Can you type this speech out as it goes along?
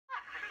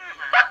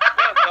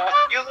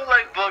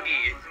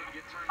boogie.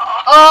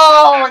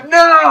 Oh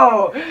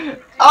no!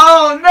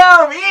 Oh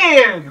no,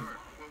 Ian!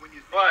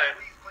 What?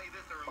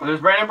 Oh,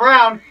 there's Brandon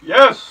Brown.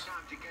 Yes.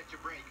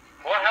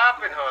 What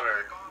happened,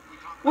 Hunter?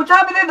 What's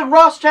happening to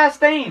Ross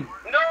Chastain?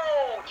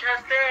 No,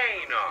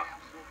 Chastain.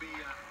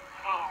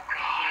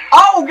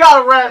 Oh,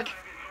 got a wreck.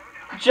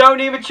 Joe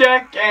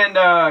Nemechek and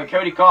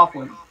Cody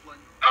Coughlin.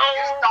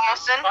 Oh,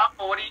 Dawson.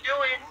 What are you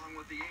doing?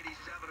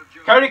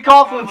 Cody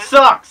Coughlin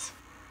sucks.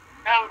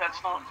 No,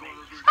 that's not me.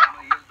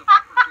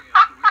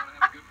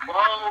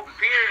 Whoa,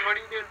 Peter, what are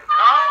you doing?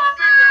 Oh,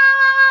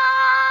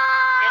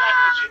 And I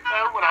legit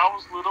know when I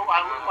was little, I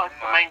looked like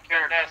the main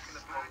character.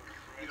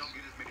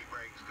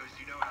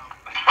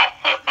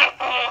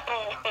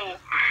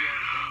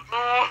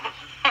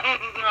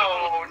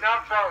 No,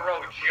 not front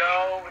row,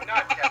 Joe.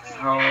 Not that.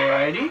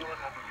 Alrighty.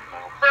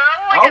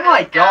 Oh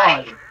my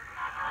god.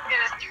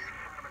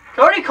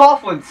 Cody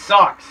Coughlin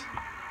sucks.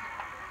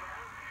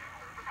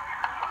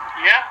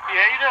 Yeah, he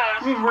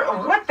does. I mean,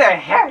 what the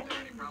heck?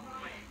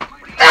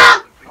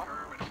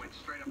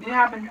 It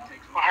happened.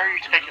 Why are you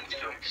taking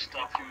good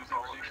stuff?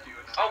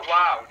 Oh,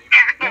 wow.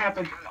 It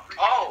happened.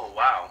 Oh,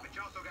 wow.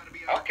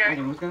 I Okay.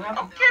 knew it was gonna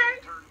happen. Okay.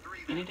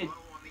 And it did.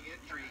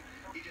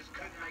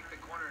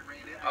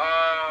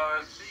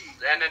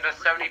 And then the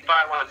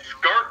 75 one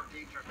skirt.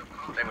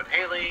 Same with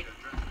Haley.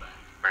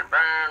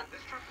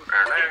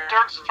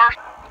 Dirk's first.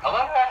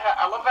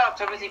 I love how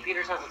Timothy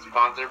Peters has a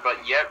sponsor,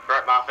 but yet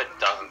Brett Moffitt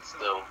doesn't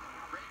still.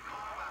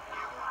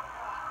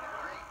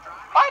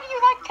 Why do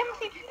you like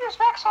Timothy Peters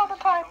Rex all the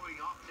time?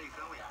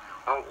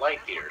 I don't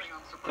like Peters.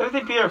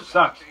 Timothy Peters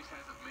sucks.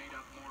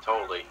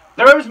 Totally.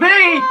 There was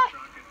me!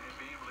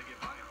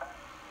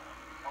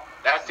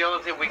 That's the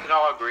only thing we can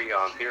all agree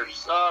on. Peters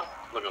sucks.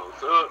 Look at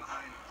this up.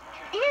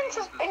 Ian's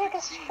his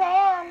biggest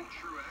fan.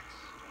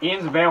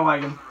 Ian's a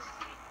bandwagon.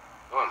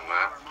 Come on,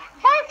 man.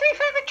 My three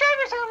favorite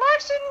drivers are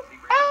Larson,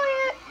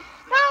 Elliott.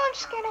 No, I'm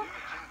just kidding.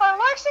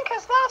 Larson,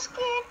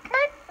 Kozlowski,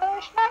 Kurt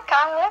Busch, not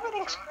Kyle.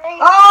 Everything's great.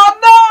 Oh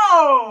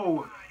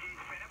no!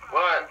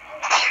 What?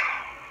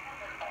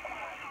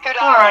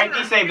 Alright,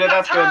 he saved it.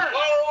 That's good.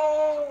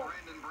 Whoa!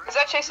 Is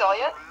that Chase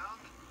Elliott?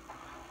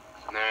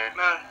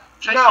 Nah.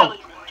 No.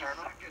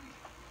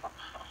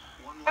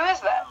 Who is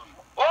that?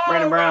 Whoa,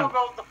 Brandon Brown.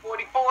 Goes the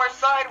 44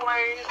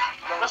 sideways.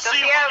 Let's see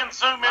if we can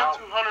zoom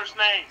into Hunter's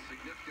name.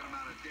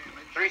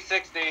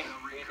 360.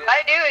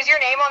 I do. Is your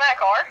name on that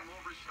car?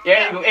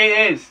 Yeah,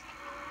 it is.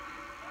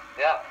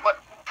 Yeah.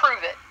 What?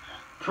 Prove it.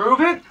 Prove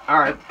it?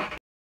 Alright.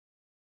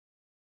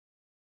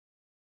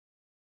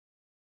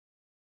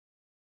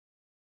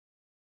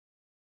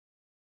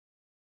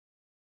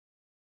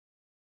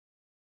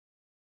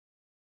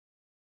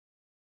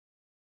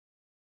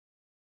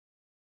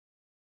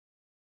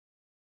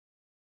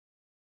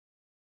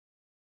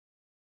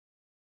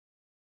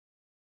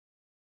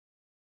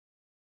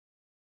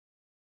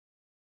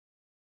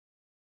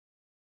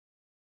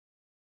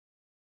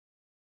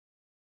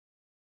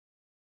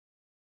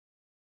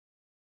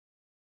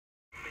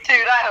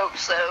 Dude, I hope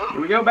so.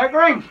 Here we go, back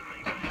ring.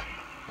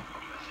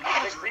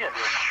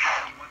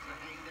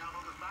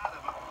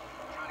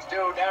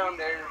 Still down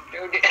there.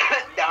 Still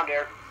down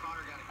there.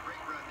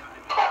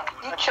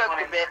 You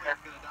choked a bit.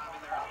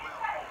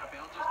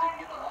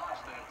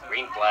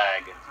 Green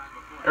flag.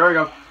 There we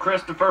go.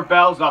 Christopher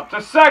Bell's up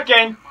to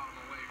second.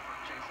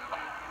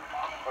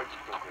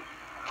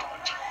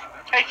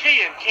 Hey,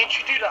 Kian, can't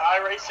you do the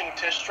iRacing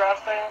test drive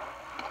thing?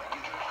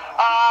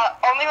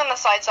 Only when the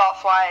site's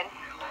offline.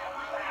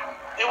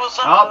 It was.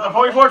 Oh, the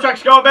 44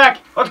 truck's going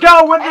back. Let's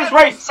go win this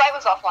race. The site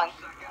was offline.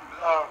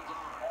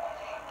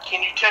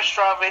 Can you test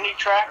drive any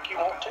track you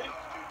want to?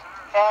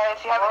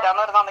 If you have it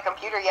downloaded on the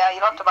computer, yeah,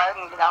 you don't have to buy it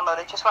and download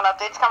it. Just when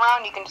updates come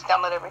around, you can just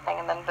download everything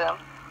and then boom.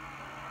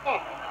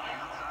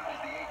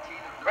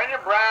 Brandon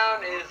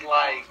Brown is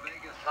like,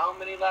 how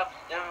many laps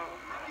down?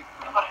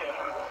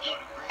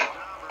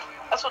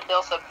 That's what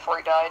Dale said before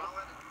he died.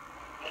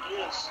 It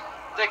is.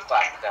 6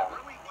 laps down.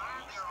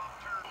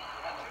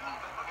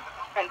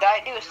 And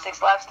died, he was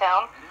 6 laps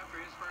down.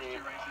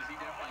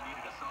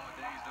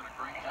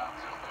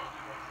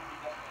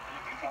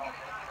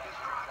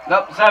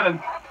 Nope, 7.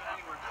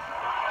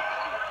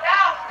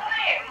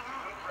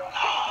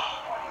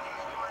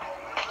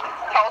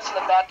 Calls in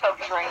the bathtub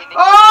is raining.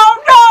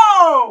 Oh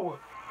no!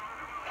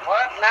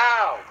 What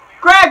now?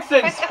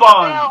 Gregson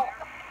spun.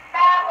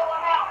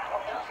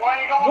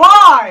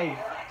 Why?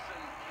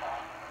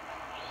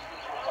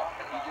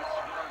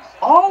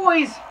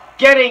 Always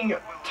getting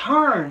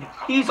turned.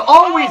 He's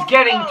always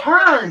getting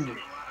turned.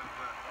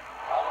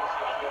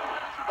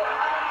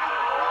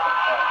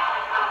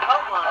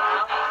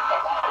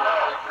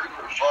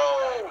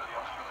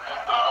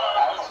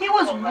 He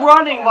was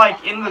running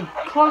like in the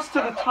close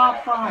to the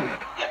top 5.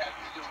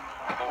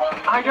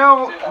 I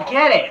don't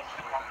get it.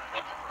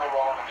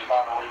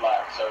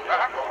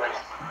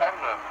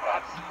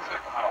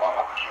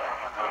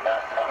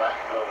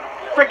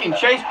 Frickin'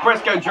 Chase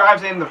Briscoe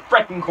drives in the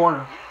frickin'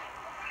 corner.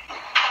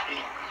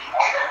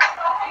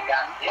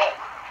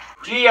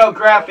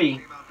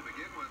 Geography.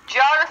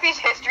 Geography's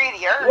history of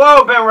the earth.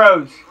 Whoa, Ben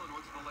Rose.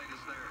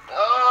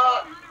 Oh,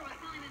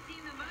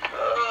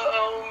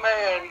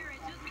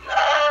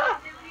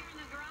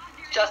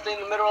 just in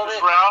the middle of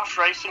it. Roush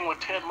racing with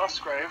Ted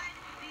Musgrave.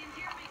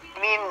 I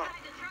mean,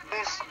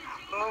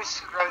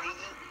 Moose Grody.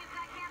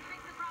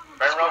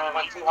 Brent Rose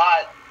went too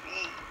hot.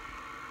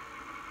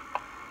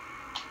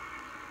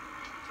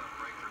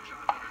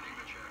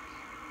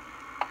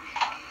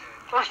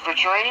 There's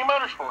Venturini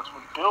Motorsports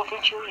with Bill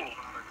Venturini.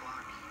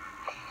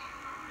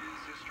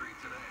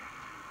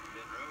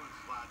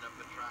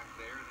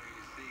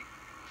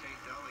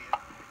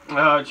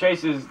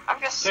 Chase has a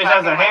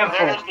There's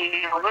handful. the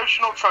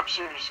original Truck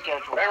Series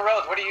schedule. Brent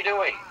Rose, what are you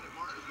doing?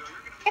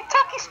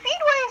 Kentucky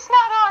Speedway is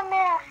not on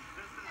there.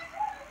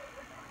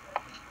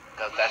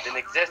 Because that didn't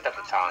exist at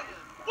the time.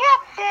 Yeah,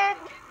 it did.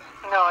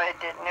 No, it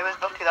didn't. It was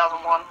built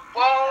 2001.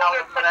 Well,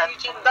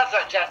 that's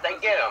not just they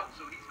get him.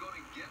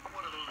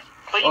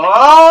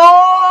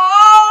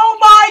 Oh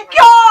my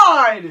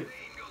God!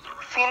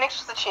 Phoenix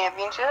was the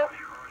championship?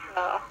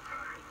 No.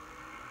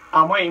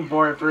 I'm waiting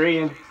for it for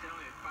Ian.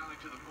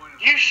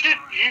 You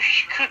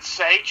could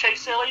say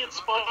Chase Elliott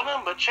split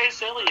him, but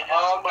Chase Elliott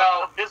has somebody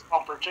up his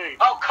bumper too.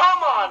 Oh,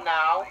 come on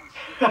now.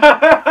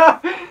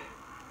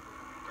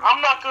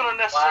 I'm not going to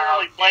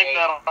necessarily blame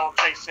that on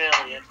Chase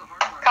Elliott.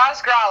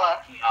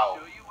 Cosgrala. Oh.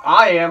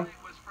 I am.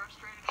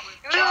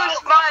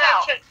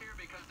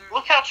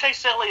 Look how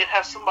Chase Elliott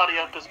has somebody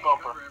up his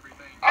bumper.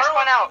 Just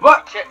went out.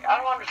 What? I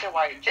don't understand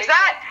why. Is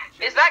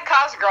that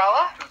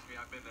Cosgrala?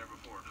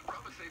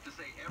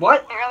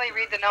 What? I can't really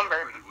read the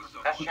number.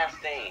 That's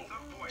Chastain.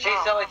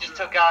 Chase Elliott just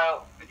took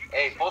out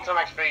a full-time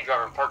Xfinity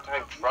driver,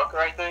 part-time trucker,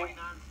 I think.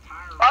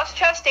 Ross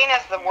Chastain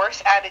has the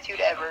worst attitude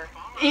ever.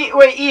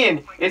 Wait,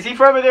 Ian, is he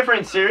from a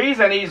different series?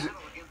 And he's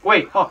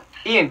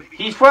Ian,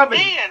 he's from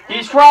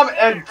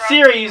a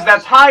series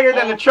that's higher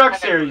than the truck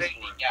series.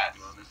 Yes.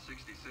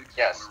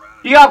 Yes.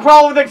 You got a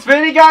problem with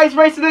Xfinity guys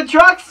racing the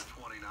trucks?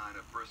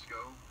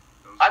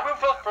 I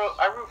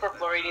root for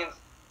Floridians.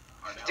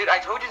 Dude, I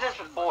told you this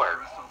before.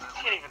 You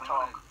can't even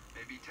talk.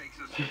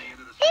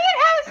 Ian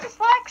has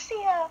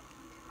dyslexia.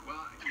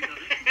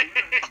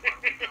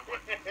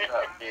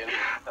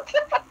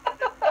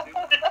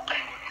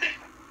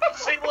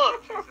 See,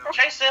 look,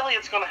 Chase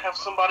Elliott's going to have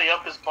somebody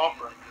up his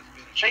bumper.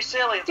 Chase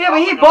Elliott's Yeah,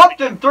 but he bumped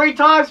him 3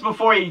 times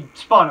before he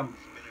spun him.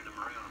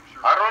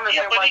 I don't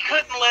understand but he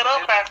couldn't let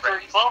up after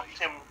he bumped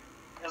him,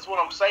 is what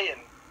I'm saying.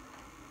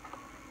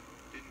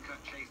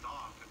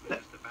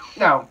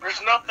 No.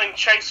 There's nothing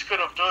Chase could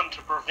have done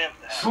to prevent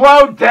that.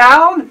 Slow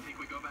down?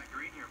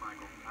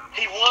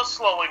 He was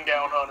slowing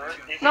down, Hunter.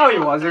 No, he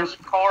wasn't. There's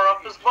a car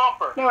up his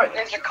bumper. No,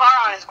 There's a car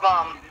on his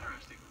bum.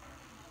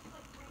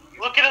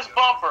 Look at his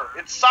bumper.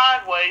 It's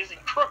sideways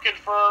and crooked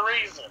for a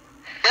reason.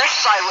 They're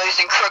sideways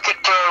and crooked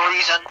for a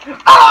reason.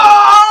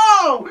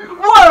 Oh!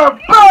 What a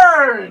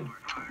burn!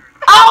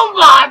 Oh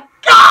my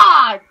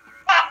God!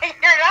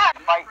 You're not.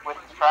 Fight with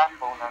the track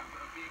owner.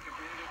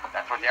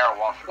 That's where Darryl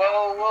Walsh.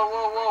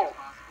 Whoa.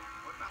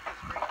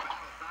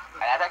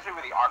 And that's actually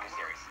where the ARCA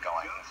series is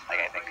going. Like,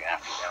 I think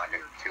after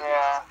like 2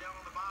 weeks.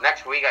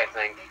 Next week, I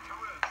think.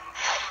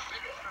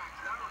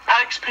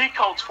 Alex Peak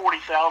holds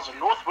 40,000.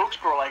 North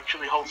Wilkesboro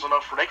actually holds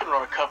enough where they can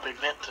run a cup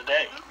event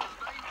today.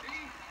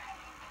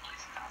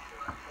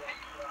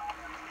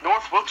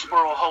 North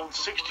Wilkesboro holds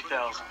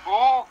 60,000.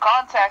 Ooh,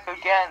 contact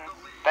again.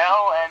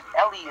 Bell and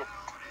Elliott.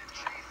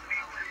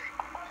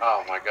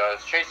 Oh my God,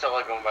 is Chase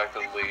Elliott going back to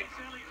the lead?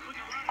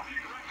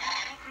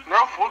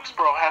 North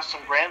Wilkesboro has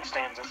some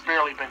grandstands that's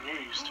barely been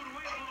used.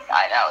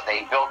 I know,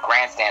 they built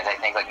grandstands, I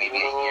think, like maybe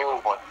a year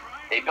before.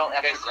 They built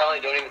Chase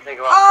Elliott, don't even think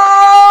about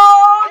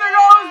Oh, there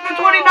goes the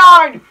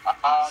 29!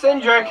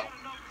 Cindric.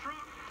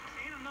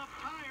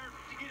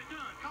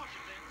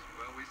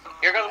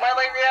 Here goes my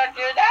late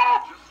reaction.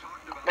 Ah!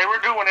 They were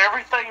doing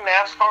everything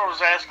NASCAR was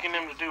asking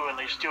them to do, and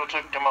they still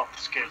took them off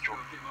the schedule.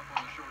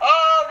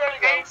 Oh, there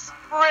you go. It's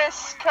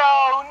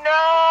Briscoe,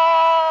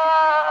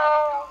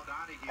 no!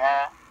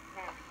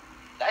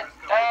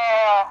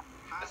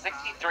 The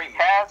 63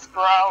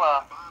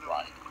 Cosgrala.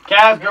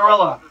 Kaz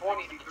Gorilla.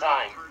 40 at the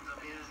time.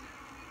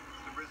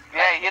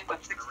 Yeah, he hit the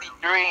 63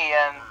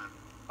 and...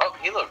 Oh,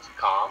 he looks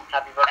calm.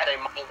 Happy birthday,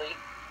 Miley.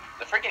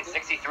 The freaking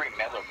 63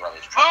 Medler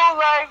brothers. Blue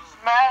Lives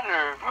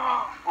Matter.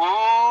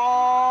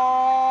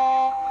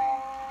 Ooh.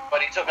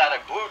 But he took out a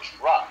blue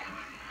truck.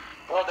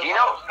 Well, do you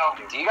guys know?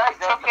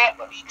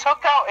 He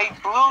took out a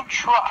blue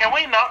truck. Can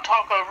we not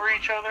talk over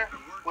each other?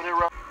 When it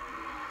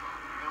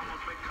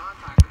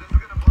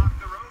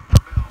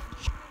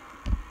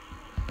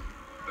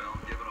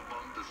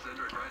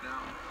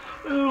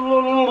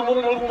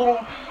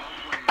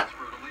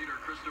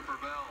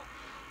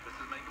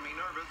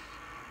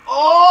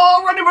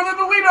Oh, ready for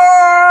the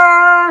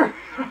leader!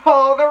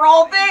 Oh, they're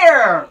all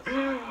there!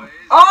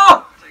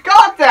 Oh,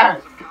 got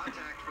that!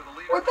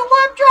 With the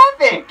left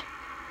traffic!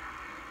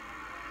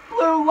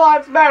 Blue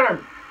Lives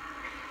Matter!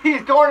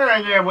 He's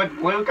cornering him with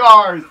blue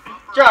cars,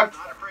 trucks.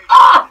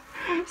 Ah!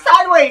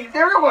 Sideways,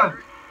 everyone!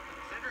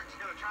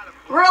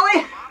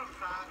 Really?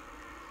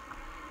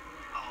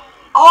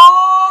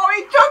 Oh,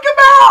 he took him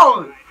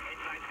out!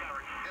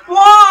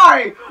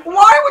 Why?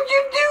 Why would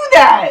you do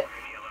that?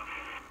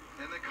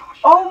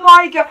 Oh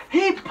my God,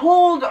 he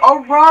pulled a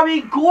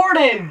Robbie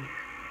Gordon.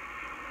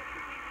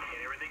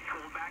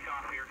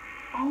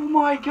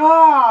 my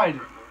God!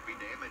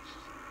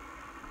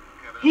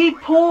 He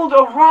pulled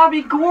a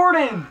Robbie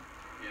Gordon!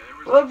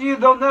 For those of you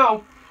who don't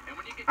know,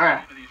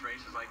 alright,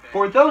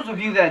 for those of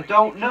you that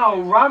don't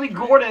know, Robbie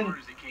Gordon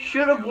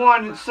should have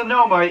won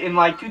Sonoma in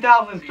like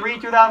 2003,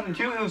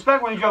 2002. It was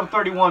back when he drove a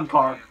 31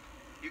 car.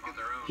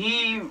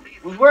 He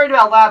was worried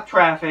about lap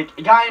traffic.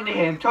 It got into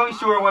him. Tony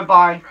Stewart went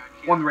by,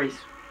 won the race.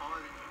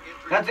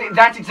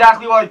 That's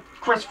exactly what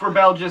Christopher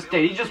Bell just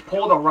did. He just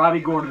pulled a Robbie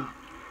Gordon.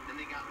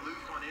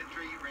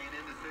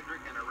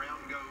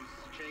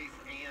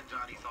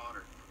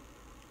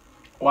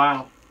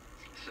 Wow.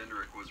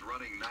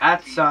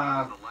 That's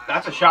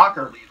a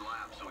shocker.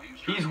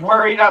 He's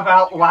worried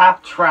about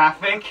lap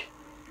traffic.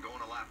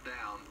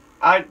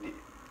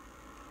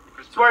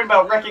 He's worried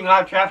about wrecking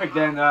lap traffic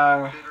than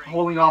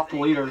holding off the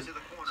leaders.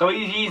 So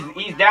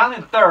he's down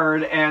in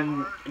third,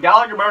 and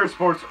Gallagher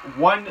Motorsports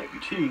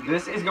 1-2.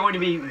 This is going to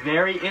be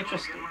very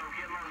interesting.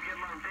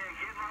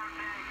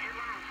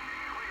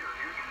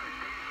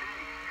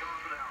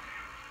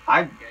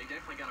 I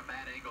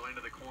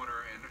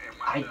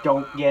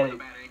don't get it.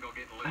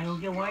 I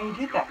don't get why you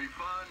did that.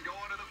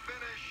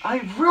 I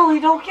really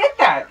don't get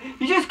that.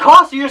 You just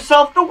cost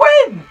yourself the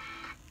win.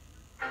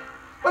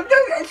 Like,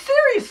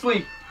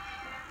 seriously.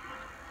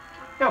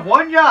 You have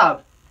one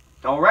job.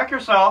 Don't wreck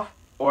yourself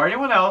or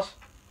anyone else.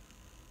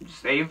 Just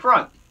stay in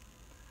front.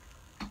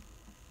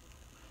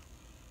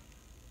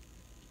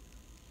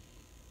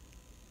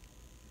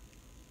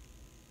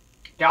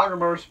 Gallagher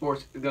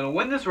Motorsports is going to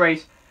win this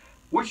race.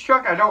 Which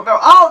truck? I don't know.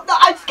 Oh, no,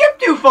 I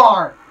skipped too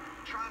far.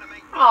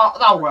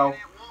 Oh well.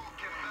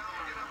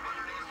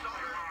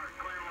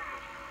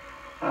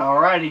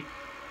 Alrighty.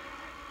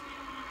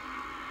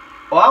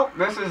 Well,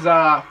 this is,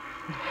 I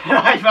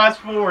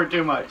fast forward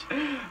too much.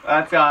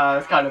 That's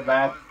kind of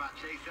bad.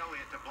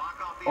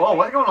 Oh,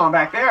 what's going on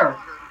back there?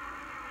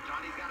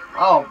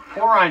 Oh,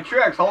 poor Ryan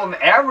Trix holding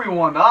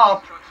everyone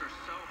up.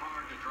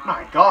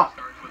 My God.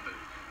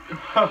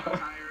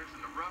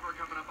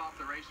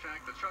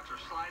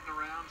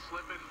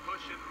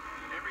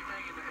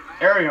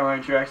 There we go,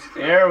 Ryan Trix.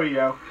 There we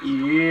go.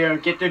 Yeah,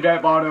 get to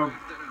that bottom.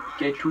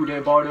 Get to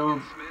that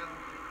bottom.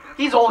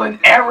 He's holding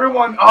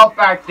everyone up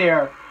back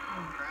there.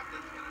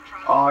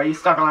 Oh, he's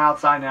stuck on the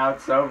outside now.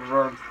 It's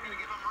over.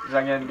 He's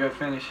not getting a good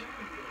finish.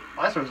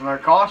 Oh, this was another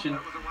caution.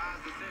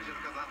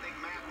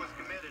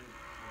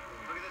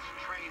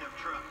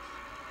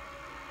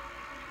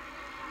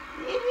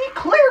 He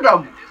cleared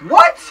him.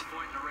 What?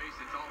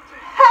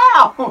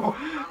 How?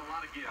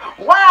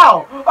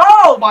 Wow.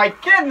 Oh, my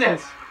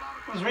goodness.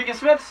 It was Regan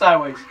Smith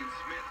sideways.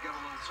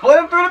 Split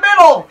him through the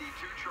middle.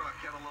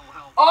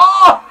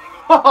 Oh!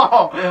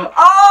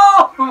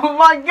 Oh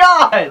my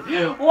God!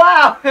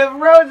 Wow, the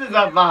Rose is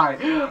up high.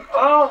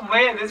 Oh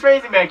man, this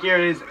racing back here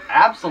is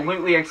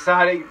absolutely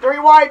exciting. 3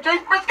 wide,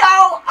 Chase Briscoe!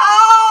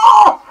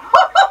 Oh!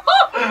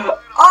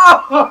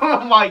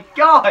 Oh my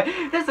God,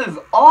 this is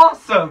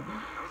awesome.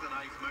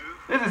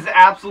 This is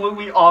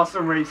absolutely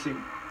awesome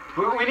racing.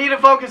 We need to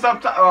focus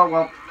up to. Oh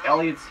well,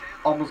 Elliott's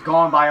almost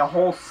gone by a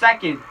whole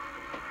second.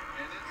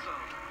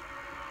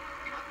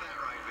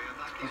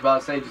 I was about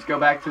to say, just go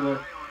back to the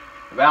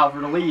battle for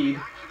the lead.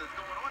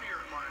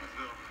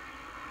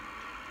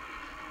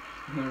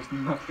 There's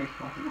nothing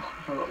on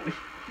for the lead.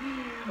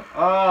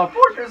 Oh,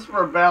 poor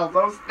Christopher Bell,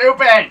 so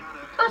stupid!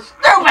 So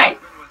stupid!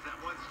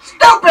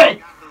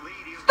 Stupid!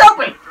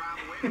 Stupid!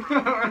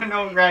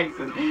 No,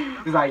 Gregson.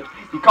 He's like,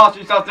 you cost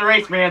yourself the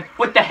race, man.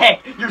 What the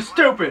heck? You're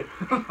stupid!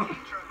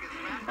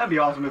 That'd be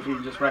awesome if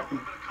you just wrecked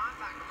him.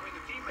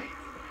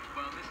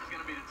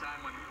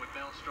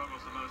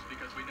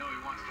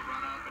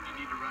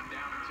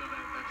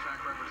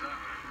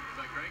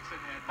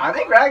 I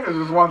think Ragnar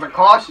just wants a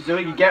caution so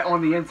he can get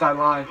on the inside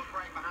line.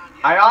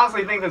 I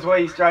honestly think that's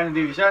what he's trying to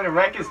do. He's trying to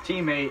wreck his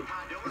teammate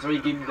so he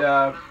can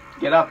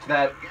get up to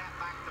that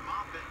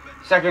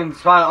second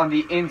spot on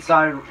the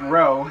inside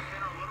row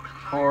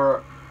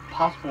for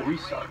possible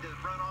restart.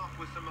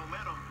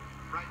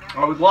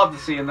 I would love to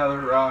see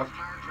another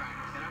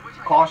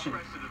caution.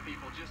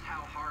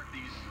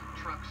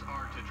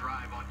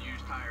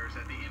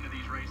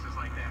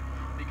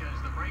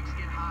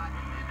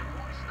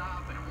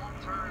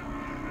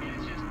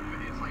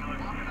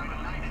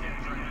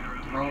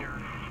 Well,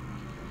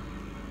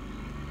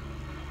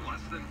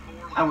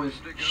 I was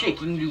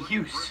shaking the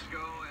house.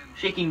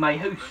 Shaking my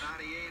house.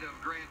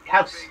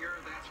 House.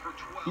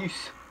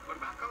 House.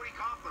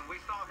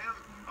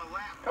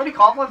 Cody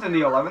Coughlin's in the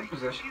 11th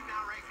position.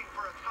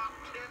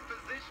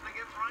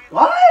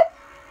 What?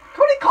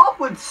 Cody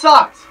Coughlin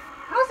sucks.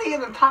 How's he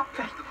in the top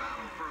 10?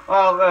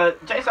 Well,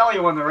 Chase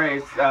Elliott won the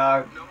race.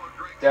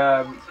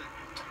 The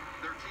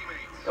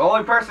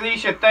only person he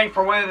should thank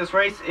for winning this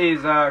race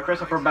is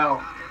Christopher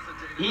Bell.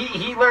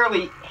 He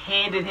literally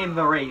handed him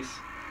the race.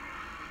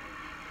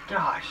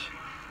 Gosh.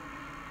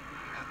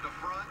 At the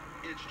front,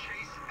 it's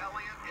Chase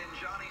Elliott and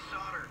Johnny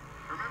Sauter.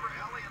 Remember,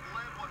 Elliott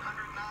led 109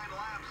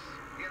 laps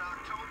in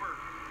October,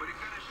 but he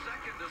finished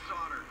second to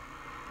Sauter.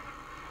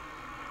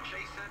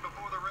 Chase said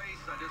before the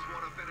race, I just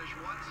want to finish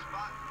one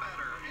spot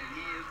better, and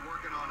he is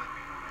working on it.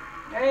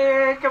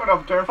 And coming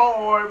up turn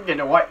 4,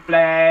 getting a white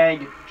flag.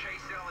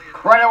 Chase Elliott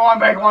Credit one,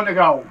 big one to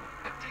go.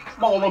 takes the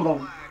Blah, blah, white blah.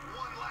 flag.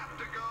 1 lap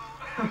to go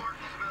in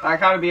Martinsville. That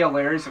kind of be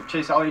hilarious if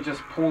Chase Elliott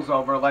just pulls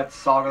over, lets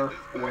Sauter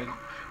win.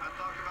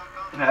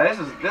 Now this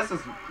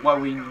is what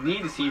we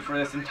need to see for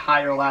this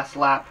entire last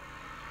lap.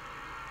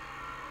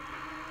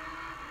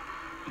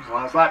 This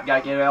last lap,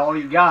 gotta get all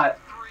you got.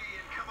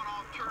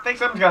 I think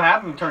something's gonna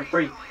happen in turn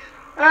 3.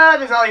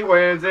 Chase Elliott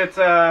wins. It's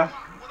well,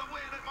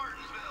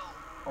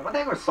 what the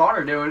heck was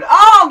Sauter doing?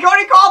 Oh,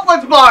 Cody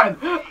Coughlin's spun!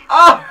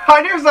 Oh,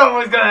 I knew something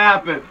was gonna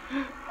happen.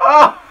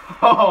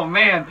 Oh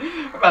man,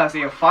 we're about to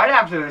see a fight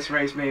after this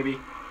race, maybe.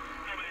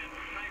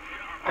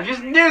 I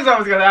just knew something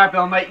was gonna happen.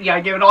 I'm like, you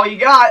gotta give it all you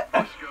got.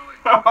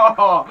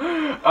 Oh,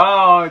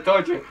 I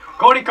told you.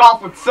 Cody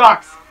Coughlin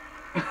sucks.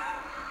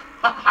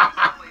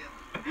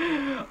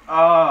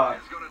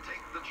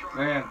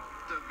 Man.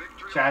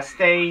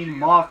 Chastain,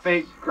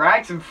 Moffitt,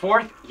 Gregson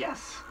 4th.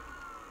 Yes.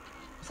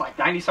 It's like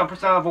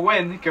 90-some% of a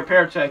win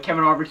compared to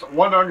Kevin Harvick's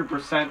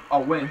 100% a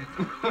win.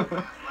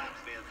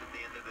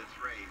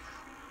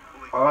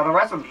 What about the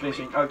rest of the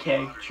fishing?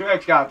 Okay,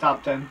 Truex got a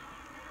top 10.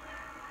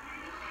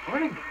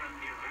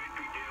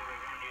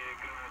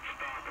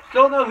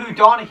 Still know who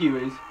Donahue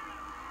is.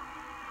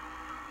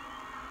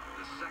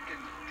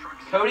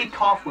 Cody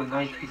Coughlin,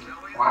 19.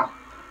 Wow.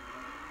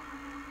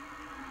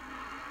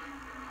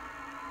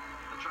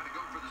 They'll try to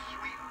go for the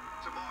sweep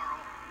tomorrow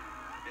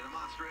in the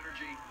Monster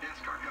Energy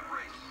NASCAR Cup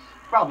race.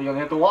 Probably gonna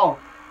hit the wall.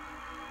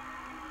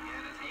 He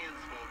had his hands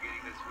full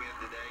getting this win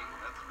today,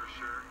 that's for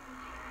sure.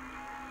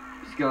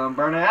 He's gonna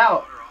burn it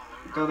out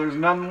until there's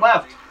none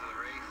left.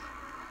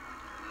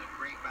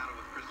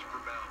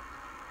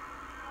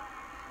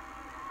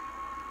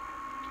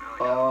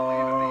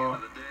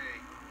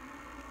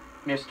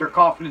 Mr.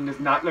 Coughlin does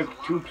not look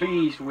too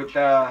pleased with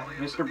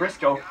Mr.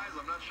 Briscoe.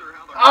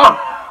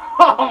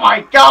 Oh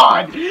my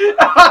God!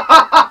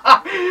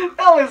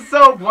 That was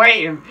so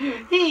blatant.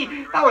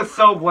 That was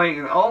so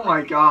blatant. Oh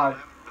my God.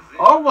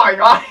 Oh my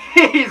God.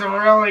 He's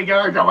really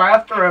gonna go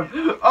after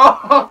him.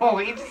 Oh,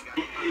 he just.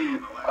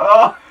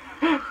 Oh.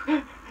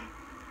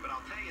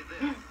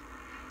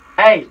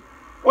 Hey,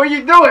 what are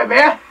you doing,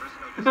 man?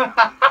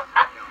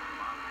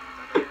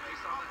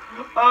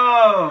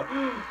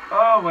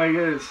 Oh my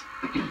goodness.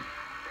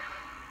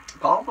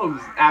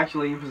 Coughlin's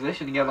actually in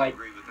position to get like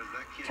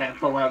 10th,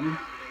 11th,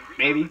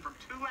 maybe.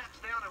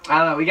 I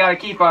don't know. We gotta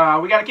keep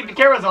the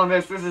cameras on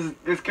this.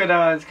 This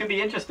could be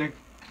interesting.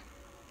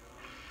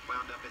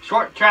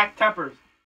 Short track tempers.